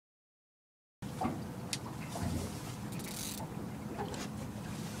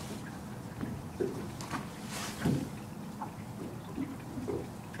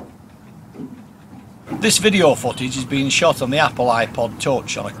This video footage is being shot on the Apple Ipod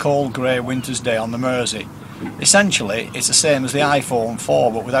Touch on a cold grey winter's day on the Mersey. Essentially, it's the same as the iPhone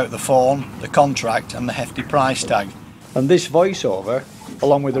 4 but without the phone, the contract and the hefty price tag. And this voiceover,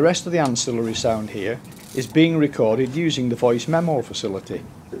 along with the rest of the ancillary sound here, is being recorded using the voice memo facility.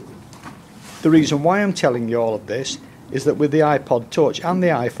 The reason why I'm telling you all of this is that with the iPod Touch and the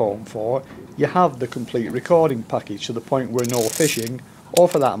iPhone 4 you have the complete recording package to the point where no fishing, or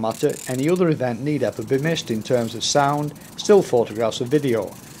for that matter any other event, need ever be missed in terms of sound, still photographs or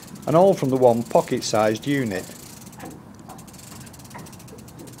video, and all from the one pocket-sized unit.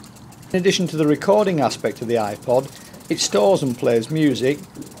 In addition to the recording aspect of the iPod, it stores and plays music,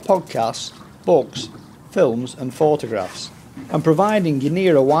 podcasts, books, films and photographs. And providing you're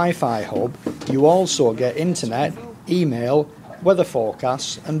near a Wi-Fi hub, you also get internet, email, weather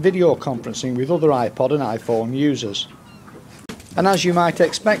forecasts and video conferencing with other iPod and iPhone users. And as you might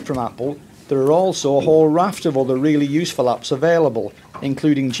expect from Apple, there are also a whole raft of other really useful apps available,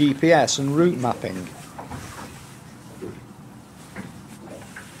 including GPS and route mapping.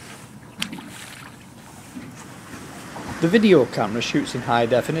 The video camera shoots in high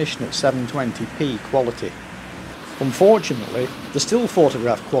definition at 720p quality. Unfortunately, the still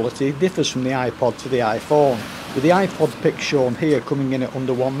photograph quality differs from the iPod to the iPhone, with the iPod pic shown here coming in at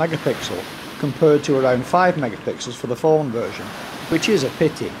under 1 megapixel compared to around 5 megapixels for the phone version, which is a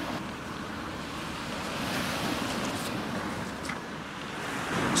pity.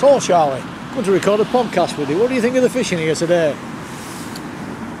 So Charlie, going to record a podcast with you. What do you think of the fishing here today?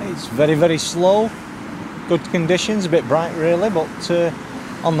 It's very, very slow, good conditions, a bit bright really, but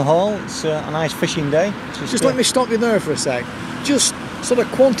on the whole it's a nice fishing day. Just let me stop you there for a sec. Just sort of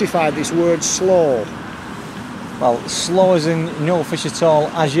quantify this word slow. Well, slow as in no fish at all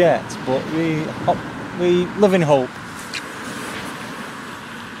as yet, but we live in hope.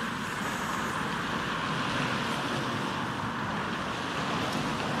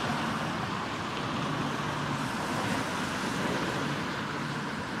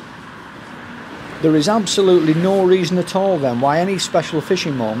 There is absolutely no reason at all then why any special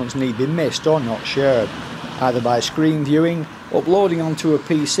fishing moments need be missed or not shared, either by screen viewing, uploading onto a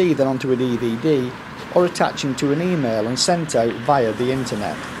PC then onto a DVD, or attaching to an email and sent out via the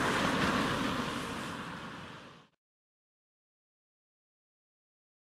internet.